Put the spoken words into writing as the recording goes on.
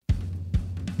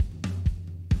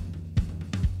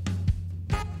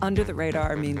Under the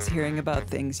Radar means hearing about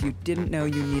things you didn't know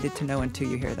you needed to know until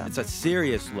you hear them. It's a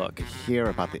serious look. Hear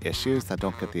about the issues that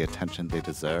don't get the attention they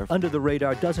deserve. Under the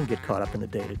Radar doesn't get caught up in the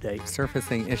day-to-day.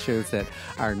 Surfacing issues that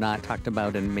are not talked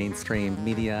about in mainstream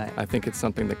media. I think it's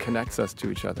something that connects us to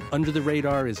each other. Under the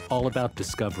Radar is all about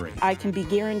discovery. I can be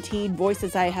guaranteed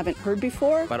voices I haven't heard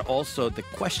before. But also the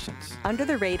questions. Under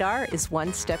the Radar is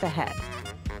one step ahead.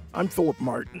 I'm Philip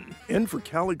Martin, in for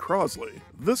Callie Crosley.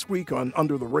 This week on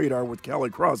Under the Radar with Callie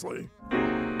Crosley.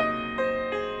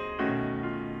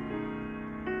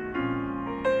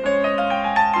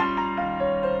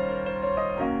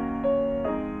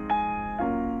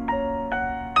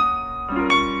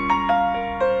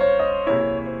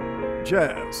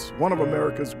 Jazz, one of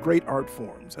America's great art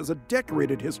forms, has a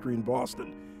decorated history in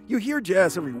Boston. You hear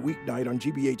jazz every weeknight on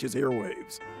GBH's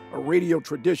airwaves, a radio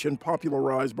tradition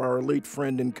popularized by our late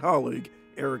friend and colleague,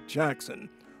 Eric Jackson,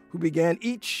 who began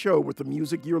each show with the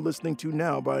music you're listening to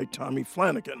now by Tommy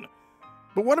Flanagan.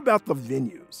 But what about the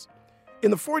venues?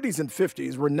 In the 40s and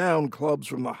 50s, renowned clubs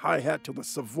from the Hi-Hat to the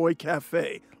Savoy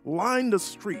Cafe lined the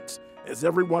streets as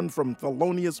everyone from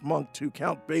Thelonious Monk to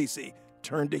Count Basie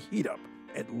turned to heat up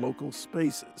at local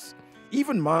spaces.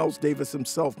 Even Miles Davis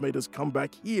himself made his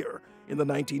comeback here in the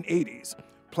 1980s,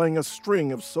 playing a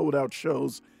string of sold-out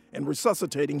shows and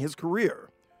resuscitating his career.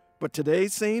 But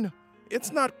today's scene,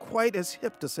 it's not quite as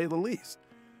hip, to say the least.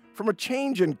 From a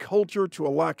change in culture to a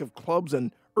lack of clubs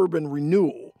and urban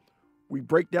renewal, we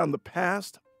break down the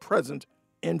past, present,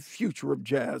 and future of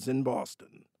jazz in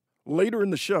Boston. Later in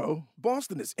the show,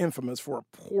 Boston is infamous for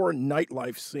a poor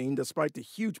nightlife scene despite the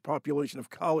huge population of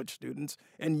college students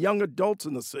and young adults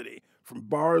in the city, from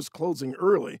bars closing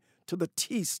early to the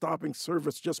tea stopping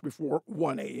service just before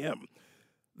 1 a.m.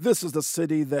 This is the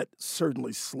city that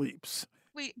certainly sleeps.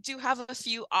 We do have a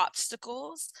few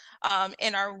obstacles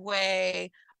in our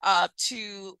way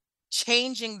to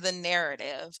changing the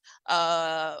narrative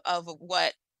of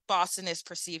what Boston is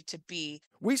perceived to be.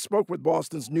 We spoke with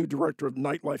Boston's new director of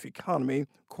nightlife economy,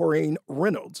 Corinne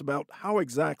Reynolds, about how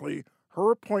exactly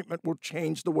her appointment will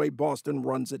change the way Boston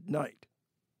runs at night.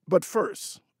 But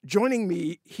first, joining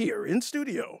me here in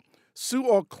studio, Sue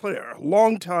Auclair,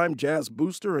 longtime jazz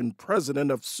booster and president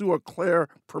of Sue Auclair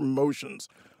Promotions,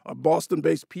 a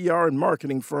Boston-based PR and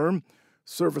marketing firm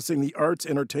servicing the arts,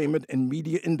 entertainment, and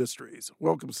media industries.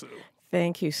 Welcome, Sue.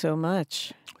 Thank you so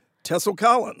much. Tessel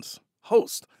Collins,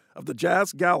 host of the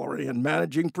Jazz Gallery and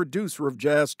managing producer of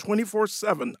Jazz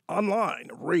 24/7 online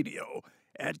radio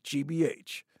at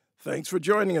GBH. Thanks for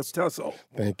joining us, Tessel.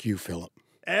 Thank you, Philip.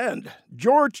 And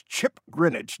George Chip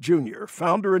Greenwich, Jr.,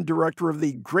 founder and director of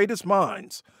The Greatest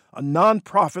Minds, a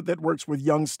nonprofit that works with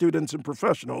young students and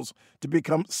professionals to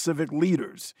become civic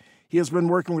leaders. He has been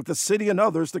working with the city and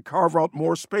others to carve out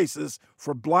more spaces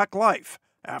for Black life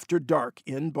after dark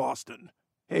in Boston.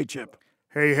 Hey, Chip.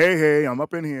 Hey, I'm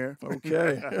up in here.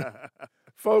 Okay.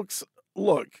 Folks,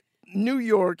 look, New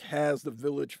York has the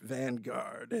Village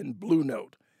Vanguard and Blue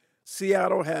Note.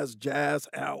 Seattle has Jazz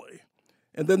Alley.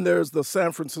 And then there's the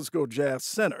San Francisco Jazz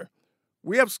Center.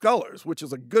 We have Scullers, which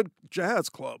is a good jazz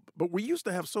club, but we used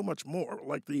to have so much more,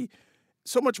 like the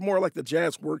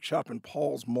Jazz Workshop in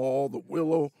Paul's Mall, the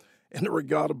Willow, and the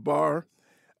Regatta Bar.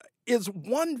 Is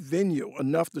one venue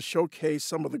enough to showcase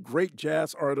some of the great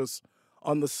jazz artists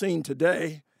on the scene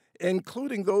today,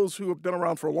 including those who have been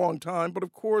around for a long time, but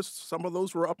of course, some of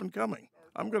those were up and coming?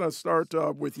 I'm going to start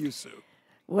with you, Sue.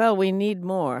 Well, we need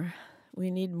more.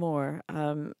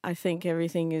 I think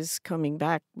everything is coming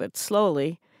back, but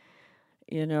slowly.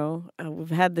 You know, we've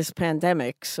had this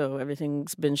pandemic, so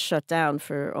everything's been shut down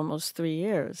for almost 3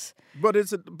 years. But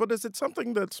is it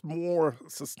something that's more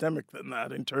systemic than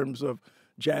that in terms of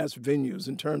jazz venues,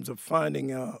 in terms of finding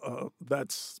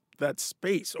that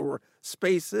space or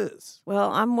spaces?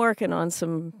 Well, I'm working on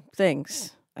some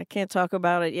things. I can't talk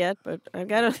about it yet, but I've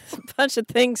got a bunch of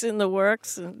things in the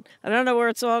works, and I don't know where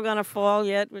it's all going to fall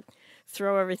yet. But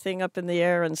throw everything up in the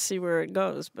air and see where it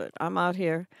goes. But I'm out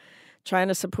here trying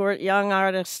to support young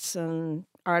artists and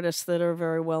artists that are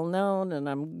very well known, and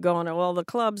I'm going to all the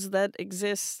clubs that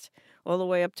exist, all the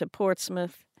way up to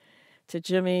Portsmouth, to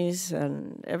Jimmy's,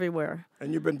 and everywhere.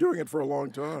 And you've been doing it for a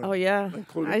long time. Oh, yeah.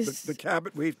 Including the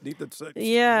Cabot, we need the six.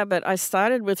 Yeah, but I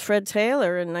started with Fred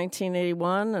Taylor in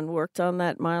 1981 and worked on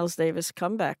that Miles Davis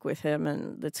comeback with him,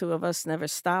 and the two of us never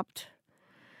stopped.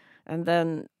 And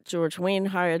then George Wein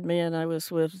hired me, and I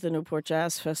was with the Newport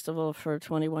Jazz Festival for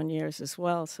 21 years as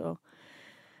well. So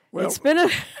it's been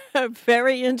a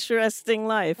very interesting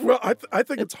life. Well, I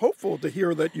think it's hopeful to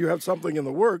hear that you have something in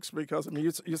the works because, I mean,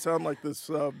 you sound like this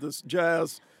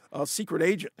jazz secret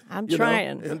agent. I'm you know?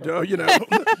 trying. And,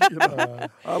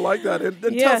 I like that.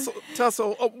 And Yeah. Tessa,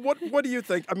 what do you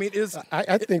think? I mean,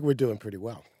 I think we're doing pretty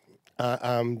well.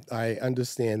 I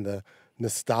understand the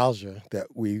nostalgia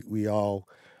that we all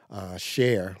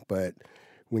share, but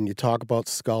when you talk about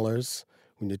Scullers,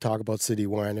 when you talk about City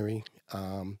Winery,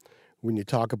 when you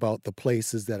talk about the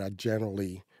places that are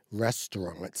generally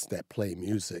restaurants that play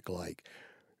music, like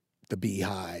the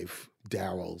Beehive,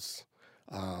 Daryl's,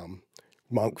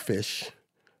 Monkfish,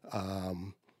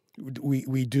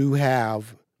 we do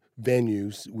have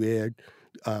venues where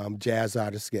jazz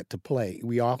artists get to play.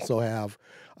 We also have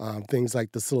things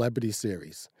like the Celebrity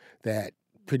Series that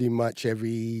pretty much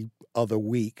every other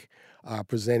week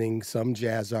presenting some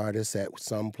jazz artists at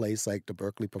some place like the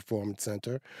Berkeley Performance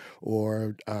Center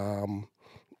or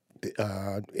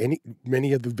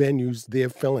many of the venues they're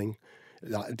filling.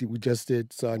 We just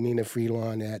saw Nina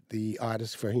Freelon at the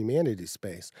Artists for Humanity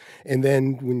space. And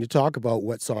then when you talk about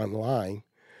what's online,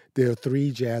 there are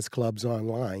 3 jazz clubs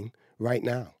online right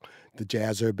now. The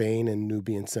Jazz Urbane in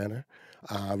Nubian Center.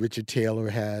 Richard Taylor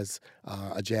has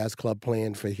a jazz club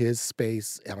planned for his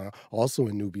space, also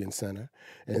in Nubian Center.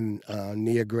 And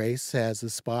Nia Grace has a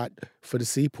spot for the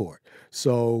Seaport.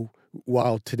 So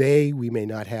while today we may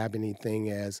not have anything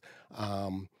as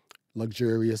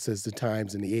luxurious as the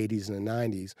times in the 80s and the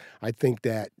 90s, I think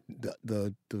that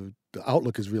the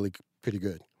outlook is really pretty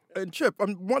good. And Chip,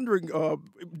 I'm wondering,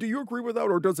 do you agree with that,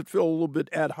 or does it feel a little bit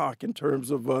ad hoc in terms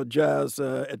of jazz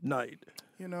at night?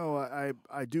 You know,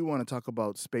 I do want to talk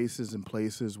about spaces and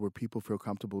places where people feel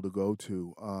comfortable to go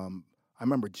to. I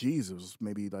remember, it was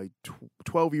maybe like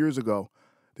 12 years ago,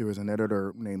 there was an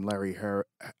editor named Larry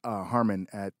Harmon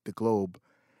at the Globe,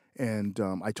 and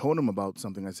I told him about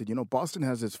something. I said, Boston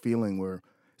has this feeling where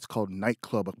it's called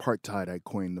nightclub apartheid. I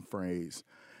coined the phrase.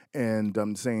 And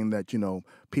I'm saying that,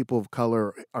 people of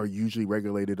color are usually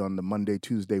regulated on the Monday,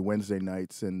 Tuesday, Wednesday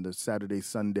nights, and the Saturday,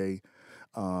 Sunday,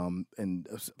 and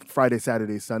Friday,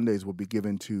 Saturday, Sundays will be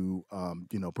given to,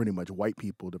 pretty much white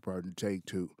people to partake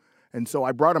to. And so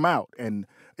I brought him out, and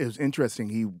it was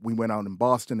interesting. We went out in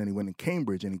Boston, and he went in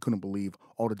Cambridge, and he couldn't believe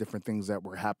all the different things that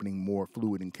were happening more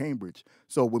fluid in Cambridge.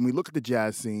 So when we look at the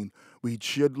jazz scene, we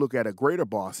should look at a greater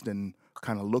Boston,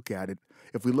 kind of look at it.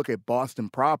 If we look at Boston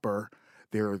proper,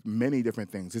 there are many different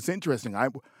things. It's interesting.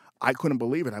 I couldn't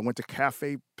believe it. I went to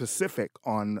Cafe Pacific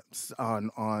on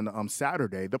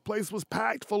Saturday. The place was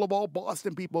packed full of all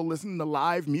Boston people listening to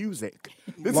live music.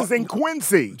 This is in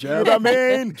Quincy. Jazz, you know what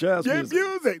I mean? Jazz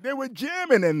music. They were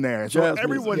jamming in there. So Jazz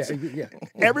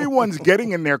everyone's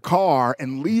getting in their car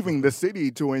and leaving the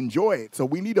city to enjoy it. So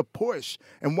we need a push.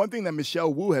 And one thing that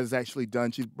Michelle Wu has actually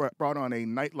done, she's brought on a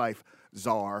nightlife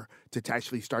czar to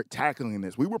actually start tackling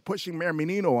this. We were pushing Mayor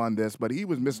Menino on this, but he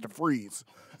was Mr. Freeze.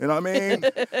 You know what I mean?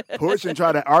 Push and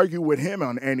try to argue with him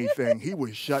on anything. He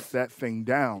would shut that thing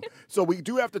down. So we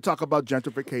do have to talk about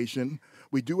gentrification.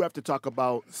 We do have to talk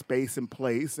about space and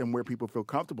place and where people feel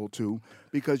comfortable to,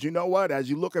 because you know what? As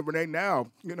you look at Renee now,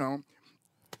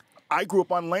 I grew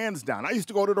up on Lansdowne. I used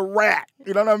to go to the Rat.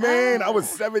 You know what I mean? I was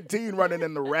 17 running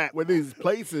in the Rat, with these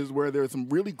places where there's some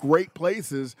really great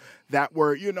places that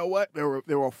were, they were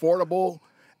affordable.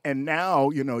 And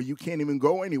now, you can't even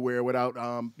go anywhere without,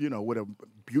 with a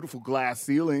beautiful glass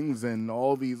ceilings and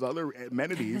all these other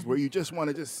amenities where you just want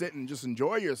to just sit and just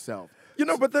enjoy yourself.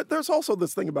 But there's also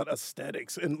this thing about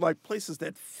aesthetics and like places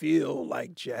that feel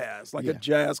like jazz, like a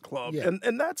jazz club. Yeah.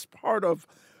 And that's part of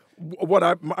what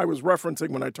I was referencing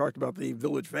when I talked about the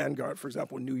Village Vanguard, for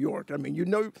example, in New York. I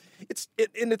mean,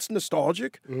 it's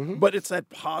nostalgic, but it's that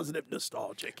positive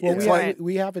nostalgic. Well,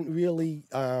 we haven't really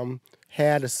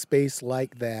had a space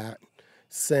like that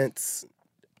since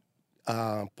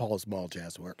Paul Small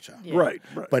Jazz Workshop. Yeah. Right.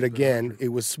 But again, it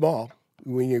was small.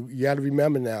 When you got to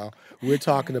remember now, we're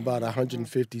talking about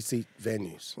 150-seat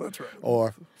venues. That's right.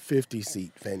 Or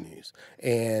 50-seat venues.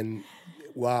 And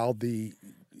while the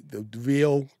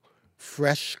real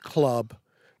fresh club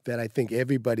that I think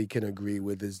everybody can agree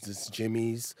with is this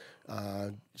Jimmy's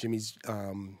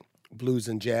Blues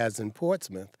and Jazz in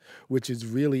Portsmouth, which is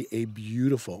really a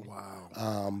beautiful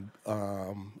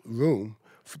room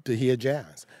to hear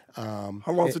jazz. How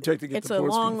long does it take to get to Portsmouth?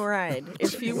 It's a long ride.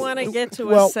 If you want to get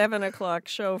to a 7 o'clock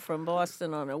show from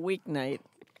Boston on a weeknight,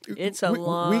 it's a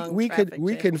long we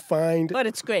can find, but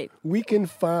it's great. We can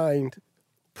find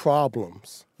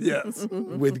problems. Yes.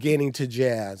 With getting to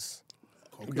jazz.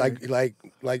 Okay.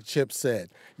 Like Chip said,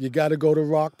 you got to go to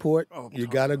Rockport. You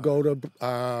got to go to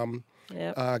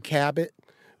Cabot,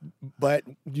 but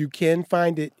you can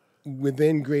find it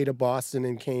within Greater Boston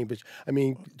and Cambridge. I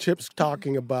mean, Chip's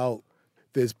talking about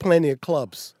there's plenty of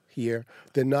clubs here.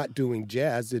 They're not doing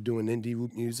jazz. They're doing indie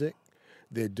music.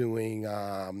 They're doing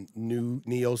new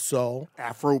neo soul,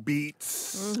 Afro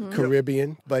beats,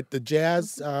 Caribbean. But the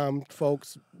jazz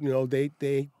folks,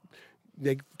 they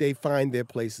find their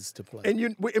places to play.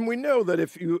 And we know that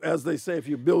if you, as they say, if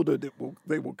you build it,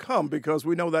 they will come, because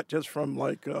we know that just from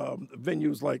like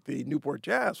venues like the Newport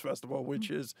Jazz Festival, which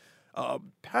is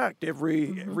packed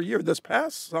every year. This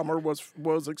past summer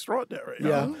was extraordinary.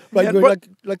 Yeah, but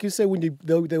like you said, when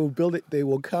they will build it, they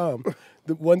will come.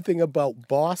 The one thing about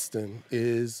Boston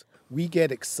is we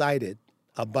get excited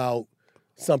about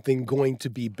something going to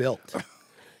be built.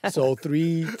 So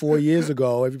 3-4 years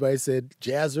ago, everybody said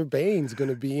Jazz Urbain's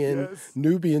going to be in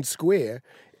Nubian Square,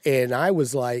 and I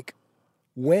was like,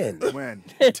 when? When?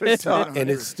 And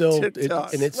it's still,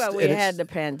 we had the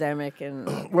pandemic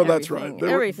and well, that's right.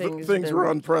 Everything things were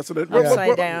unprecedented.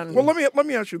 Upside down. Well, let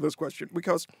me ask you this question,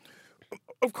 because,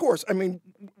 of course, I mean,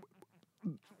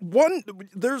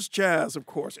 there's jazz, of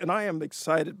course, and I am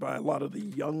excited by a lot of the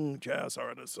young jazz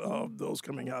artists, those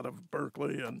coming out of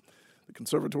Berkeley and the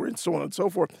conservatory and so on and so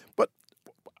forth. But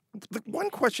the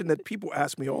one question that people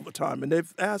ask me all the time, and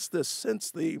they've asked this since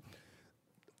the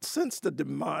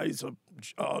demise of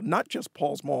not just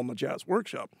Paul Small and the Jazz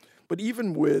Workshop, but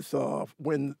even with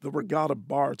when the Regatta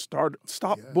Bar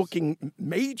stopped booking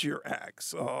major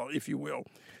acts, if you will.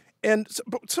 And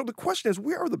so the question is,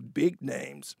 where are the big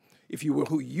names, if you will,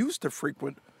 who used to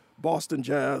frequent Boston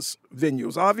jazz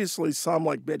venues? Obviously, some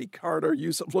like Betty Carter,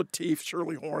 Yusuf Lateef,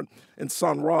 Shirley Horn, and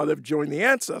Sun Ra have joined the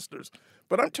ancestors.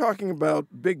 But I'm talking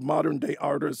about big modern-day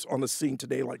artists on the scene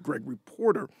today like Gregory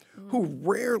Porter, who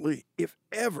rarely, if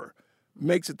ever,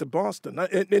 makes it to Boston.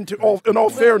 And in all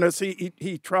fairness,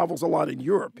 he travels a lot in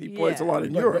Europe. He plays a lot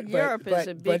in Europe. Europe is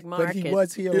a big market. But he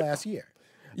was here last year.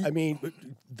 I mean,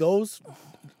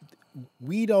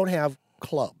 we don't have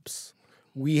clubs.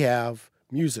 We have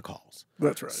music halls.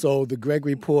 That's right. So the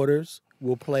Gregory Porters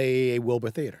will play a Wilbur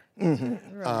Theater.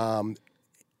 Right.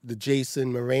 The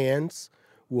Jason Morans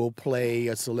will play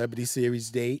a Celebrity Series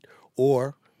date,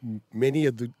 or many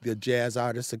of the jazz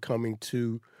artists are coming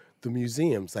to the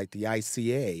museums, like the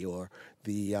ICA or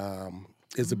the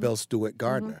Isabel Stewart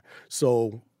Gardner.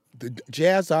 So the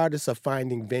jazz artists are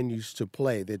finding venues to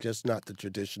play. They're just not the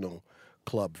traditional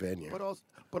club venue.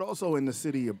 But also in the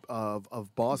city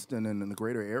of Boston and in the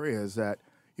greater area is that,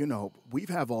 we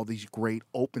have all these great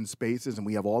open spaces, and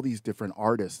we have all these different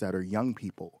artists that are young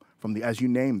people from as you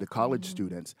named, the college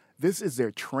students. This is their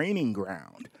training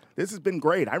ground. This has been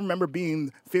great. I remember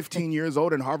being 15 years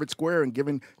old in Harvard Square and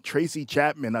giving Tracy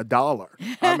Chapman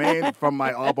 $1. From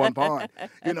my Audubon Pond.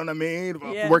 You know what I mean?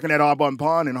 Yeah. Working at Audubon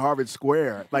Pond in Harvard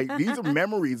Square. Like, these are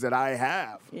memories that I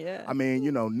have. Yeah. I mean,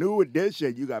 New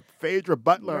Edition. You got Phaedra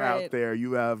Butler out there.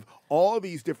 You have all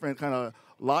these different kind of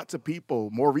lots of people,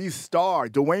 Maurice Starr,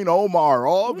 Dwayne Omar,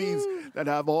 all these that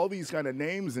have all these kind of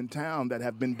names in town that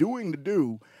have been doing the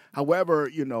do. However,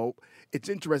 it's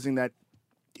interesting that,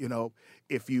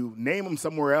 if you name them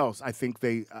somewhere else, I think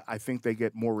they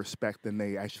get more respect than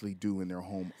they actually do in their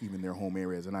home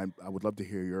areas. And I would love to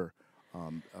hear your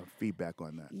feedback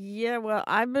on that. Yeah, well,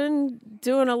 I've been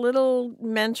doing a little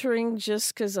mentoring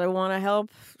just because I want to help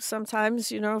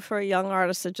sometimes, for a young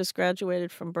artist that just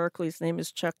graduated from Berkeley. His name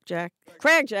is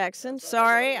Craig Jackson.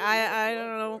 Sorry, I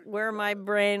don't know where my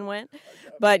brain went.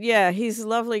 But yeah, he's a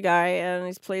lovely guy, and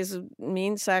he plays a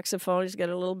mean saxophone. He's got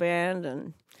a little band,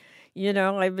 and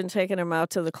I've been taking him out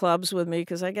to the clubs with me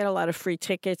because I get a lot of free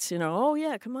tickets. Oh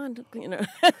yeah, come on,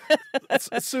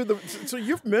 So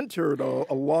you've mentored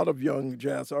a lot of young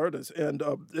jazz artists, and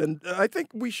I think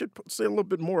we should say a little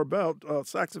bit more about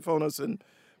saxophonist and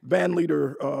band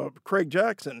leader Craig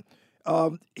Jackson.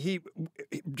 He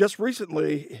just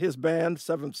recently, his band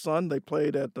Seventh Son, they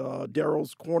played at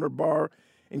Daryl's Corner Bar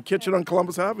in Kitchen on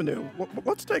Columbus Avenue.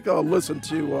 Let's take a listen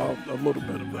to a little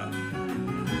bit of that.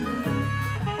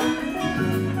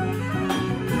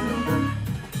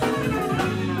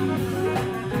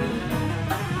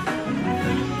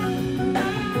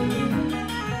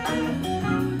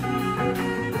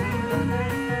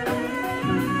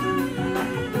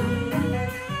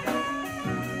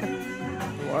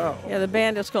 Yeah, the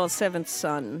band is called Seventh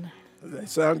Son. They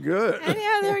sound good. And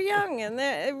yeah, they're young, and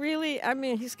they're really,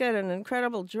 he's got an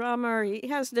incredible drummer. He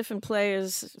has different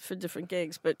players for different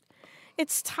gigs, but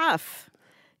it's tough.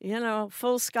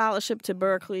 Full scholarship to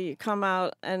Berkeley, you come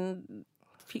out, and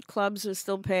clubs are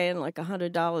still paying like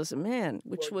 $100 a man,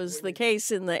 which was the case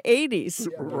in the 80s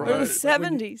or the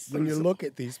 70s. When you look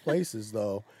at these places,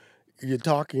 though, you're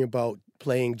talking about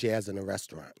playing jazz in a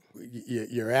restaurant.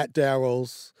 You're at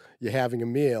Daryl's, you're having a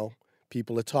meal,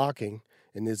 people are talking,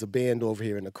 and there's a band over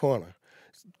here in the corner.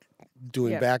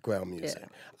 doing Yep. background music.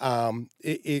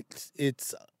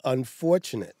 It's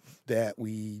unfortunate that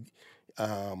we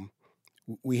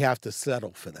have to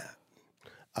settle for that.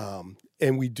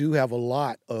 And we do have a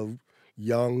lot of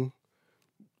young,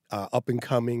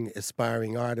 up-and-coming,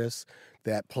 aspiring artists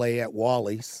that play at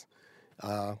Wally's,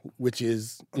 which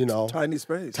is, tiny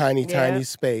space. Tiny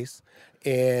space.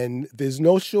 And there's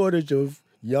no shortage of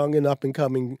young and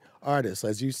up-and-coming artists.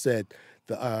 As you said,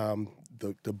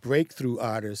 the breakthrough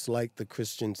artists like the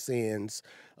Christian Sands,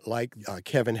 like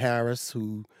Kevin Harris,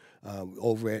 who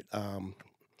over at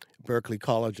Berklee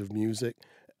College of Music,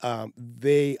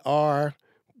 they are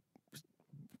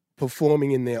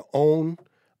performing in their own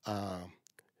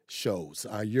shows.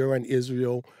 Euron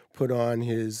Israel put on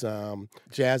his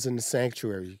Jazz in the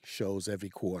Sanctuary shows every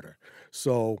quarter.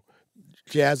 So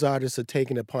jazz artists are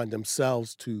taking it upon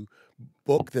themselves to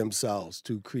book themselves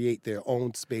to create their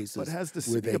own spaces. But has the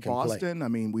where city they of can Boston, play. I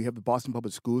mean, we have the Boston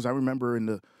Public Schools. I remember in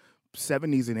the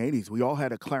 70s and 80s, we all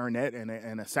had a clarinet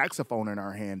and a saxophone in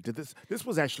our hand. This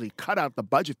was actually cut out the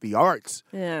budget, the arts.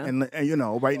 Yeah. And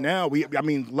right now,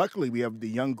 luckily we have the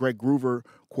young Greg Groover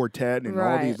Quartet and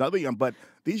all these other young, but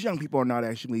these young people are not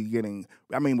actually getting,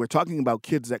 we're talking about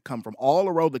kids that come from all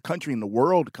around the country and the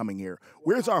world coming here.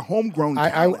 Where's our homegrown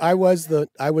talent? I was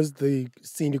the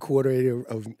senior coordinator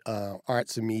of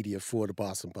arts and media for the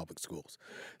Boston Public Schools.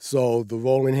 So the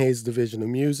Roland Hayes Division of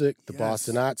Music, the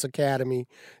Boston Arts Academy,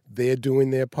 they're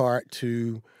doing their part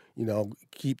to,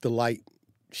 keep the light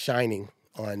shining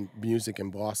on music in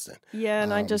Boston. Yeah,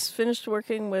 and I just finished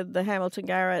working with the Hamilton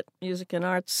Garrett Music and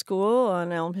Arts School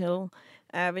on Elm Hill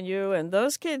Avenue, and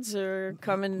those kids are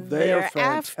coming there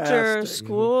after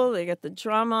school. They get the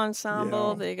drum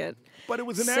ensemble. They get But it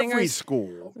was in singers. every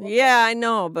school. Yeah, I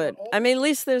know, but at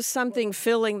least there's something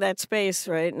filling that space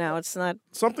right now. It's not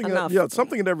enough.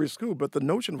 Something in every school. But the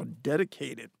notion of a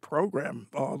dedicated program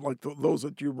like those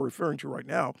that you're referring to right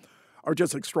now are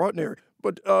just extraordinary.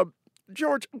 But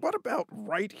George, what about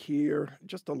right here?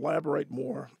 Just elaborate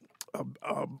more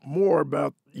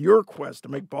about your quest to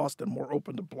make Boston more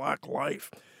open to Black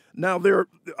life. Now, there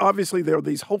are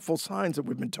these hopeful signs that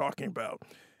we've been talking about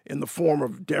in the form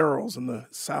of Daryl's in the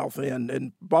South End,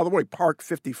 and by the way, Park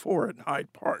 54 at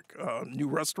Hyde Park, new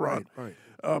restaurant. Right.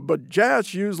 But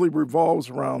jazz usually revolves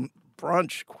around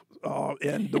brunch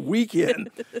and the weekend,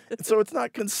 so it's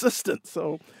not consistent.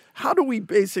 So, how do we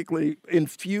basically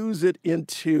infuse it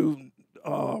into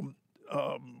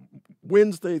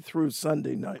Wednesday through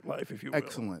Sunday nightlife, if you will?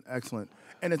 Excellent.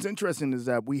 And it's interesting is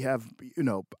that we have,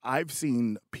 I've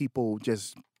seen people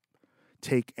just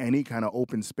take any kind of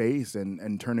open space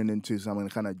and turn it into some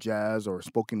kind of jazz or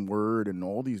spoken word and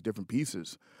all these different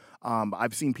pieces.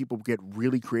 I've seen people get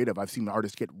really creative. I've seen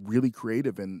artists get really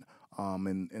creative in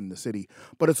the city.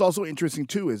 But it's also interesting,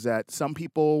 too, is that some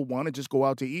people want to just go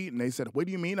out to eat, and they said, what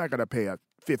do you mean I got to pay a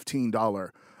 $15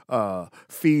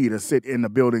 fee to sit in the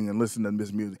building and listen to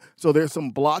this music? So there's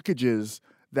some blockages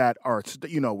that are,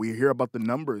 we hear about the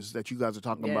numbers that you guys are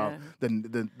talking about,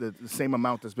 the same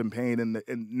amount that's been paid, and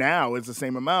now it's the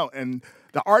same amount, and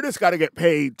the artists got to get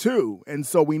paid too, and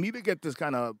so we need to get this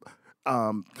kind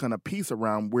of piece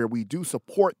around where we do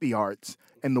support the arts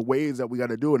and the ways that we got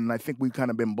to do it, and I think we've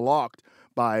kind of been blocked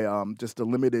by just the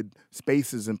limited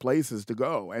spaces and places to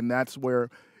go, and that's where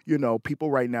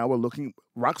people right now are looking.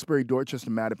 Roxbury, Dorchester,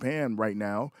 Mattapan right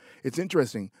now. It's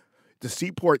interesting. The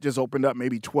Seaport just opened up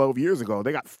maybe 12 years ago.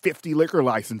 They got 50 liquor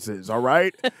licenses, all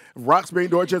right? Roxbury,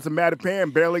 Dorchester,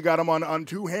 Mattapan barely got them on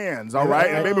two hands, all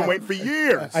right? And they've been waiting for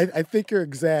years. I think you're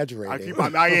exaggerating.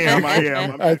 I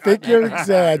am. I think you're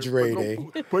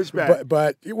exaggerating. Push back.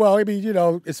 But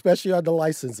especially on the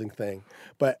licensing thing.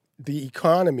 But the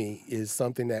economy is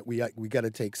something that we got to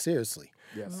take seriously.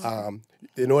 Yes.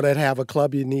 In order to have a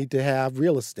club, you need to have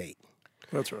real estate.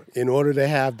 That's right. In order to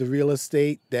have the real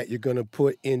estate that you're going to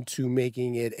put into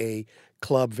making it a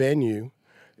club venue,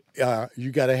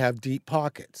 you got to have deep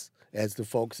pockets, as the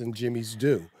folks in Jimmy's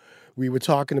do. We were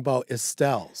talking about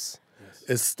Estelle's.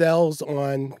 Yes. Estelle's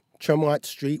on Tremont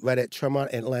Street, right at Tremont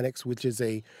and Lenox, which is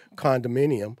a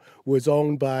condominium, was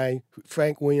owned by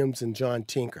Frank Williams and John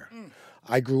Tinker.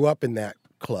 I grew up in that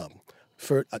club.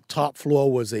 Top floor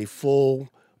was a full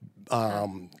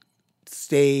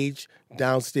stage.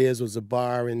 Downstairs was a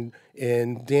bar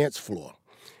and dance floor.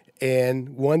 And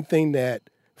one thing that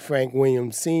Frank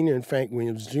Williams Sr. and Frank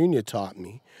Williams Jr. taught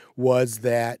me was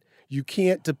that you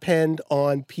can't depend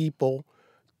on people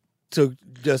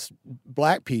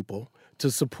black people,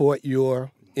 to support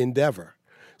your endeavor.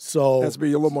 So it has to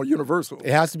be a little more universal.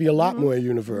 It has to be a lot more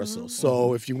universal.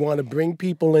 So if you want to bring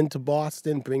people into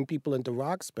Boston, bring people into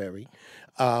Roxbury,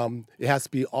 it has to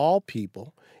be all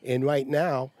people. And right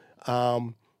now,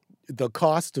 the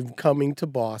cost of coming to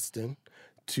Boston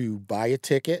to buy a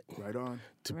ticket, Right on.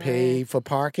 to pay for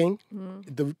parking.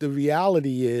 The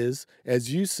reality is,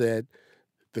 as you said,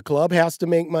 the club has to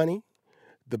make money.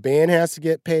 The band has to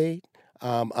get paid.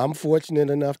 I'm fortunate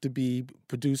enough to be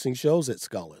producing shows at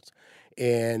Scullers,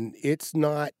 and it's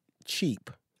not cheap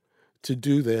to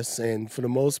do this. And for the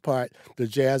most part, the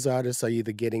jazz artists are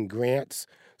either getting grants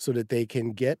so that they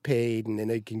can get paid and then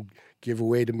they can give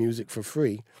away the music for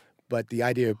free. But the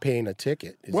idea of paying a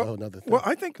ticket is a whole other thing. Well,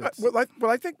 I think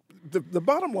the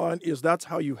bottom line is that's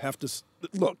how you have to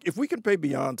look. If we can pay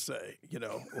Beyonce,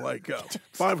 like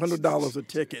 $500 a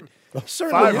ticket,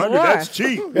 certainly $500, that's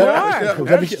cheap.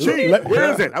 That's cheap.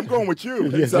 Where is it? I'm going with you.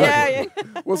 Exactly.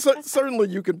 Well, certainly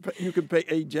you can pay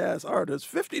a jazz artist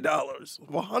 $50,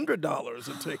 $100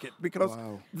 a ticket because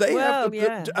they have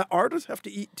to. Artists have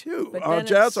to eat too.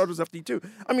 Jazz artists have to eat too.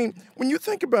 I mean, when you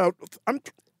think about, I'm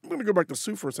going to go back to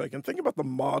Sue for a second. Think about the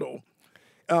model.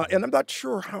 And I'm not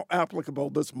sure how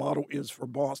applicable this model is for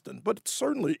Boston, but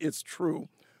certainly it's true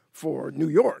for New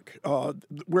York,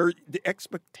 where the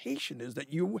expectation is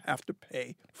that you have to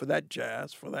pay for that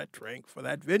jazz, for that drink, for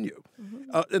that venue.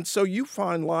 And so you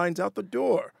find lines out the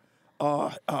door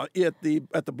at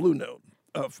the Blue Note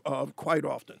quite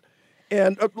often.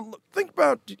 And think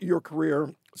about your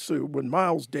career, Sue, when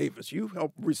Miles Davis, you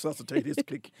helped resuscitate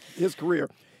his career.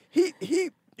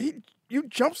 You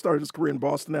jump-started his career in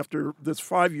Boston after this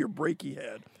 5-year break he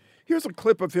had. Here's a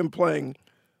clip of him playing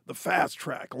the Fast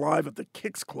Track live at the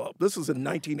Kicks Club. This is in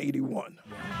 1981.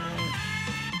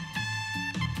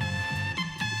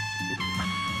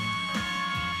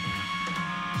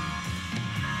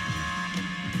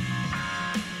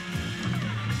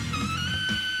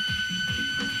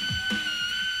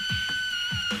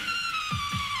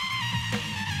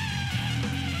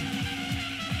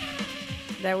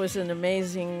 That was an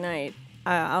amazing night.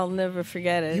 I'll never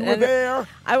forget it. You were there?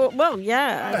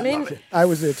 I mean, I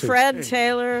was there too. Fred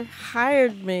Taylor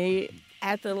hired me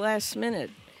at the last minute.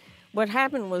 What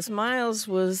happened was Miles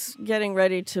was getting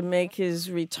ready to make his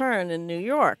return in New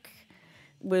York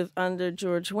under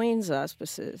George Wayne's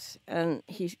auspices. And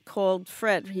he called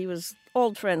Fred. He was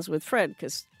old friends with Fred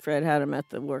because Fred had him at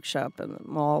the workshop in the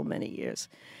mall many years.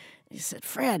 He said,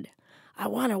 "Fred, I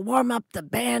want to warm up the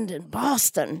band in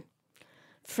Boston."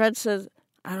 Fred said,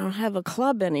 "I don't have a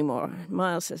club anymore."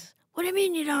 Miles says, "What do you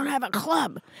mean you don't have a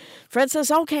club?" Fred says,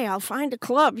 "Okay, I'll find a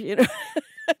club,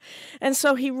 And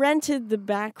so he rented the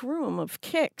back room of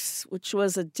Kicks, which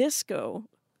was a disco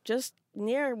just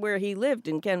near where he lived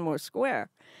in Kenmore Square.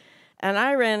 And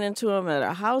I ran into him at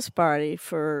a house party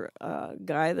for a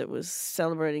guy that was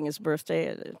celebrating his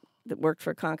birthday that worked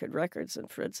for Concord Records. And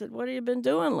Fred said, "What have you been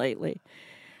doing lately?"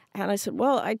 And I said,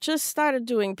 "Well, I just started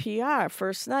doing PR.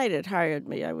 First night it hired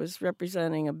me. I was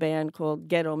representing a band called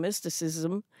Ghetto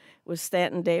Mysticism with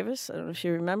Stanton Davis. I don't know if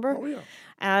you remember." Oh, yeah.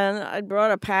 And I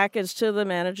brought a package to the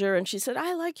manager, and she said,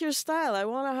 "I like your style. I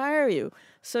want to hire you."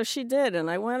 So she did, and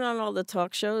I went on all the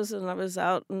talk shows, and I was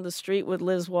out in the street with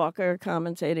Liz Walker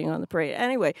commentating on the parade.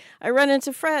 Anyway, I ran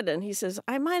into Fred, and he says,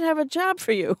 "I might have a job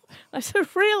for you." I said,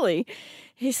 "Really?"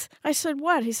 I said,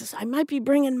 "What?" He says, "I might be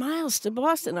bringing Miles to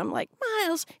Boston." I'm like,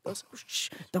 "Miles?" He goes, "Shh,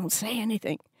 don't say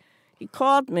anything." He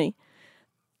called me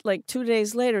like 2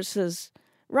 days later, says,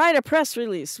 "Write a press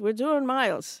release. We're doing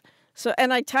Miles." So,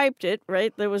 and I typed it,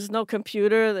 right? There was no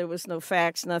computer, there was no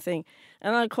fax, nothing.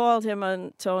 And I called him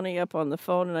and Tony up on the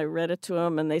phone, and I read it to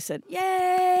him, and they said,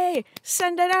 "Yay,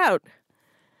 send it out."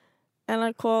 And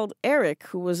I called Eric,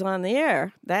 who was on the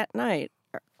air that night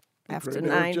after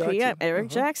 9 p.m., Eric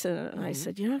Jackson. And I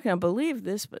said, "You're not going to believe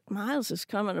this, but Miles is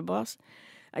coming to Boston."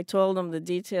 I told him the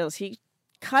details. He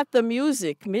cut the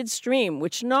music midstream,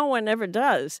 which no one ever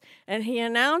does, and he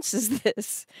announces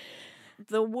this.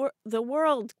 The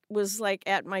world was like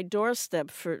at my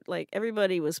doorstep for like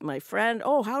everybody was my friend.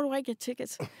 "Oh, how do I get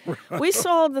tickets?" We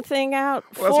sold the thing out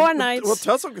 4 nights. Well,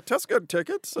 Tessa got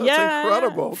tickets. That's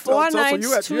incredible. 4 nights,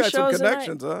 you had 2 some shows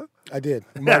connections, huh? I did.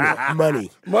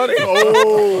 Money.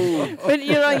 Oh. But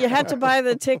you had to buy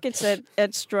the tickets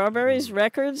at Strawberries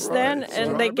Records then,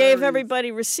 and they gave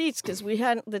everybody receipts because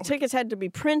the tickets had to be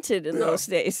printed in those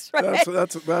days. Right?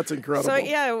 That's incredible.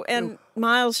 So and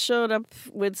Miles showed up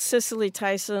with Cicely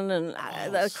Tyson, and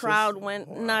the crowd went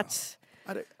nuts.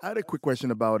 I had a quick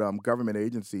question about government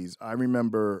agencies. I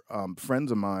remember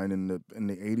friends of mine in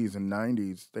the 80s and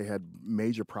 90s, they had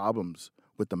major problems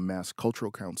with the Mass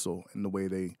Cultural Council and the way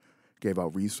they gave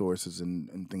out resources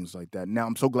and things like that. Now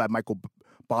I'm so glad Michael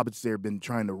Bobbitt's there, been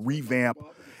trying to revamp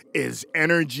is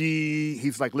energy.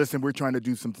 He's like, listen, we're trying to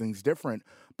do some things different.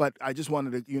 But I just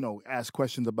wanted to, ask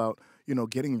questions about,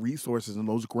 getting resources and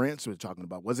those grants we're talking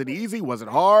about. Was it easy? Was it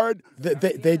hard? They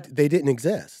didn't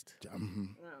exist.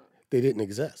 They didn't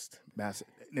exist. Massive.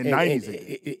 In the 90s they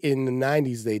did. In the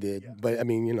 90s they did. Yeah. But, I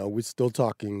mean, we're still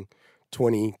talking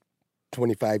 20,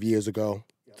 25 years ago,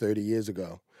 30 years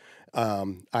ago.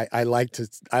 I like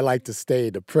to stay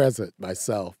in the present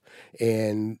myself.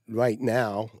 And right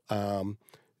now,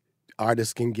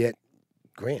 artists can get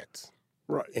grants.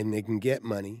 Right. And they can get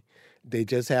money. They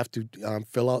just have to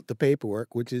fill out the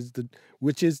paperwork, which is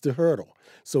the hurdle.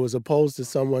 So as opposed to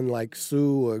someone like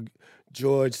Sue or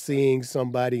George seeing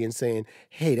somebody and saying,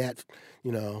 "Hey, that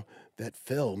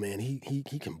Phil, man, he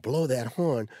can blow that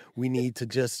horn. We need to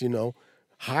just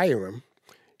hire him."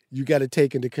 You got to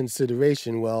take into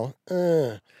consideration. Well,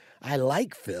 I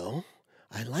like Phil,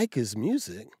 I like his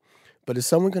music, but is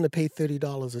someone going to pay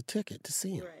 $30 a ticket to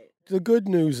see him? Right. The good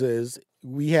news is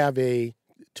we have a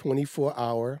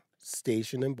 24-hour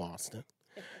station in Boston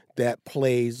that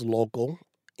plays local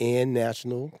and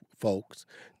national folks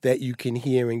that you can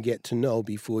hear and get to know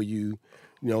before you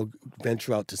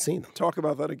venture out to see them. Talk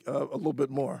about that a little bit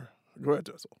more. Go ahead,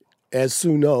 Jessel. As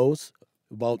Sue knows,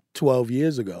 about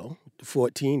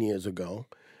 14 years ago,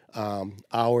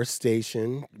 our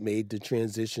station made the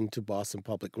transition to Boston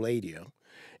Public Radio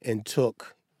and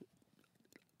took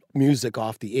music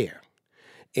off the air.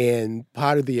 And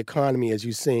part of the economy, as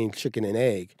you're saying, chicken and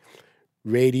egg,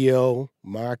 radio,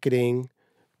 marketing,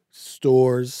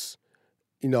 stores,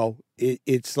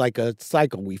 it's like a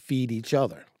cycle. We feed each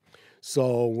other.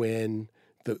 So when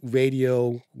the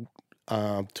radio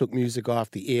took music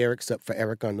off the air, except for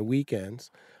Eric on the weekends,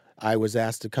 I was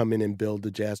asked to come in and build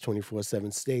the Jazz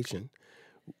 24/7 station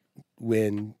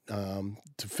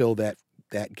to fill that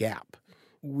gap.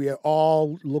 We're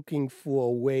all looking for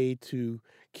a way to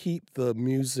keep the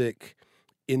music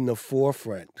in the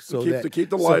forefront, to keep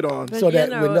the light on, but so that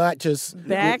we're not just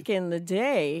back in the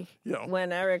day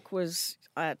when Eric was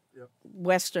at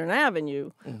Western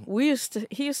Avenue. Mm-hmm.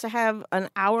 He used to have an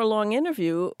hour-long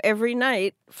interview every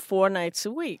night, 4 nights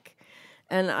a week,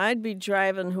 and I'd be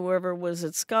driving whoever was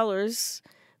at Scullers,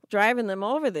 driving them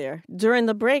over there during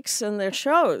the breaks in their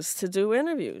shows to do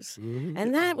interviews. Mm-hmm.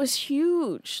 And that was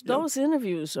huge. Yeah. Those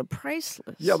interviews are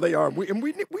priceless. Yeah, they are. We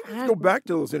need to go back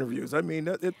to those interviews. I mean,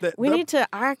 we need to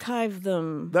archive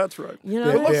them. That's right.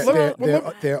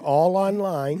 They're all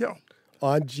online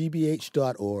on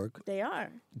gbh.org. They are.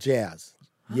 Jazz.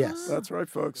 Yes. That's right,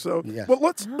 folks. So, yes.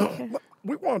 Well,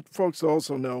 we want folks to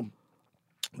also know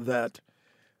that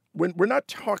when we're not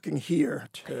talking here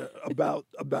about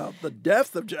the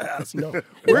death of jazz. No.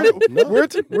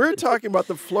 We're talking about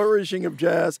the flourishing of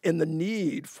jazz and the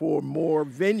need for more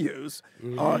venues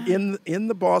in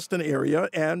the Boston area,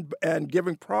 and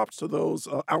giving props to those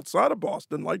outside of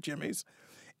Boston, like Jimmy's.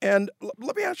 And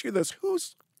let me ask you this: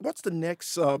 what's the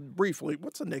next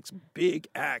big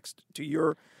acts to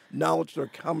your knowledge that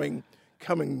are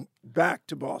coming back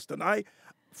to Boston?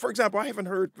 For example, I haven't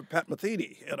heard Pat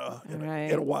Metheny in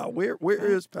a while. Where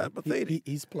is Pat Metheny?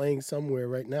 He's playing somewhere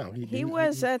right now. He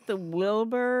was at the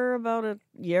Wilbur about a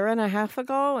year and a half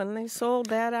ago, and they sold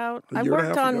that out. I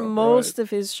worked on most of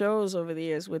his shows over the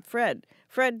years with Fred.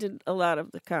 Fred did a lot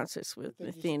of the concerts with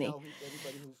Metheny.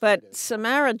 But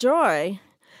Samara Joy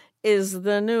is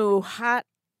the new hot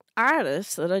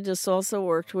artist that I just also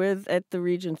worked with at the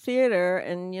Regent Theater,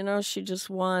 and she just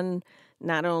won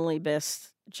not only Best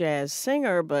Jazz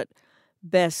Singer, but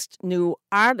Best New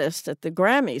Artist at the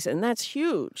Grammys, and that's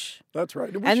huge. That's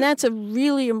right. And that's a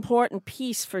really important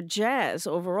piece for jazz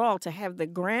overall, to have the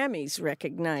Grammys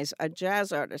recognize a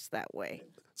jazz artist that way.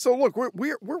 So look,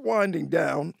 we're winding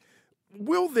down.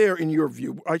 Will there, in your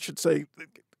view, I should say,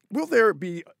 will there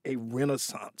be a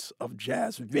renaissance of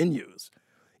jazz venues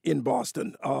in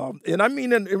Boston? And I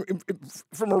mean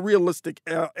from a realistic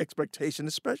expectation,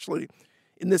 especially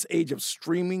in this age of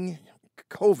streaming,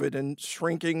 COVID, and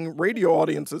shrinking radio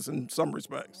audiences in some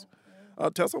respects.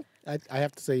 Tessel? I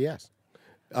have to say yes.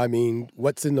 I mean,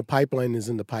 what's in the pipeline is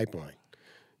in the pipeline.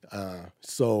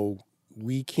 So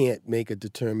we can't make a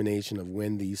determination of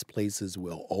when these places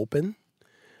will open.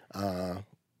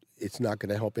 It's not going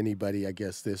to help anybody, I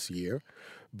guess, this year.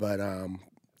 But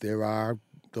there are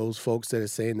those folks that are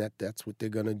saying that that's what they're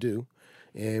going to do,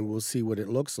 and we'll see what it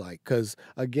looks like. Because,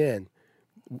 again,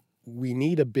 we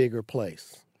need a bigger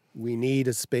place. We need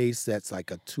a space that's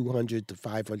like a 200 to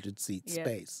 500 seat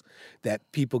space that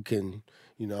people can,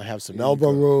 have some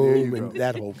elbow room and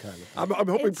that whole kind of thing. I'm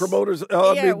hoping promoters,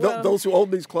 those who own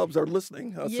these clubs are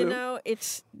listening. I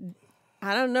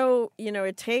don't know,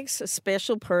 it takes a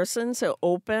special person to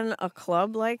open a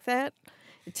club like that.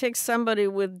 It takes somebody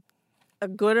with a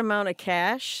good amount of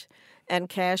cash and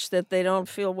cash that they don't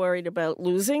feel worried about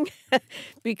losing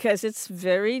because it's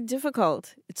very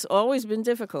difficult. It's always been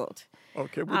difficult.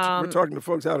 Okay, we're talking to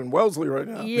folks out in Wellesley right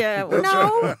now. Yeah,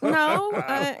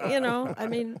 no. I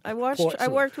mean, I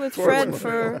worked with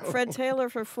Fred Taylor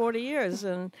for 40 years,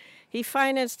 and he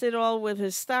financed it all with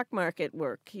his stock market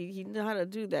work. He knew how to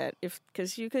do that,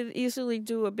 because you could easily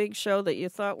do a big show that you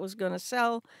thought was going to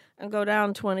sell and go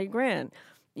down 20 grand.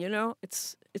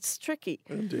 It's tricky.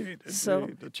 Indeed. So,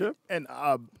 the Chip and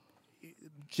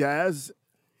jazz,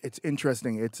 it's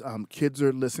interesting. It's kids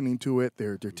are listening to it.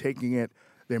 They're taking it.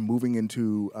 They're moving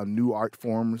into new art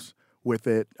forms with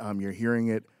it. You're hearing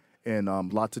it in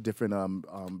lots of different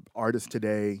artists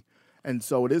today, and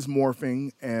so it is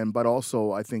morphing. But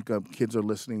also, I think kids are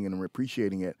listening and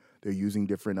appreciating it. They're using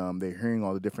different. They're hearing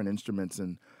all the different instruments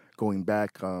and going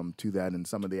back to that in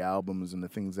some of the albums and the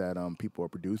things that people are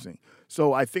producing.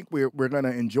 So I think we're going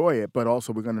to enjoy it, but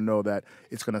also we're going to know that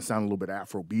it's going to sound a little bit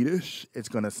Afrobeatish. It's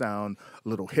going to sound a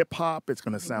little hip hop. It's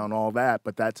going to sound all that,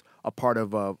 but that's a part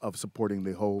of supporting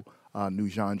the whole new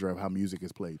genre of how music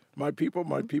is played. My people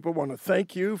want to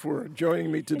thank you for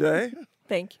joining me today.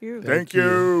 Thank you. Thank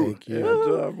you.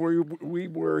 And we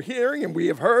were hearing and we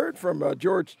have heard from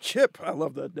George Chip. I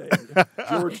love that name.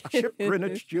 George Chip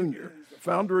Greenidge Jr.,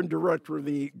 founder and director of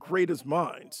the Greatest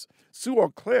Minds. Sue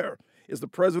Auclair is the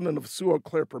president of Sue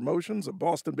Auclair Promotions, a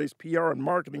Boston-based PR and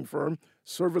marketing firm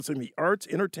servicing the arts,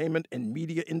 entertainment, and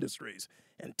media industries.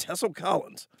 And Tessel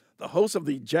Collins, the host of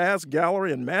the Jazz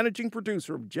Gallery and managing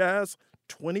producer of Jazz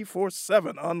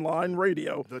 24/7 online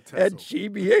radio at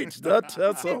GBH. The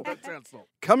Tessel.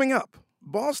 Coming up,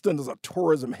 Boston is a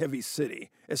tourism-heavy city,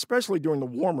 especially during the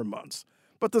warmer months.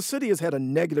 But the city has had a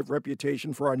negative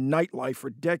reputation for our nightlife for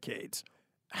decades.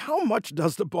 How much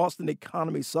does the Boston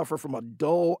economy suffer from a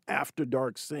dull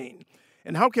after-dark scene?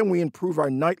 And how can we improve our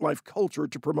nightlife culture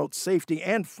to promote safety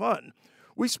and fun?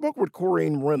 We spoke with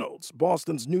Corinne Reynolds,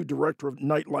 Boston's new director of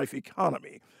nightlife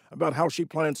economy, about how she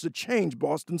plans to change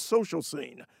Boston's social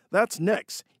scene. That's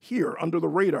next, here under the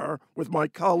radar, with my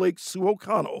colleague Sue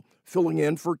O'Connell, filling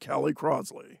in for Callie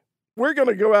Crosley. We're going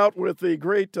to go out with the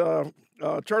great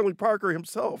Charlie Parker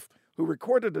himself, who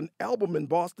recorded an album in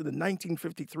Boston in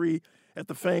 1953 at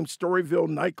the famed Storyville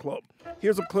nightclub.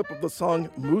 Here's a clip of the song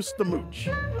Moose the Mooch.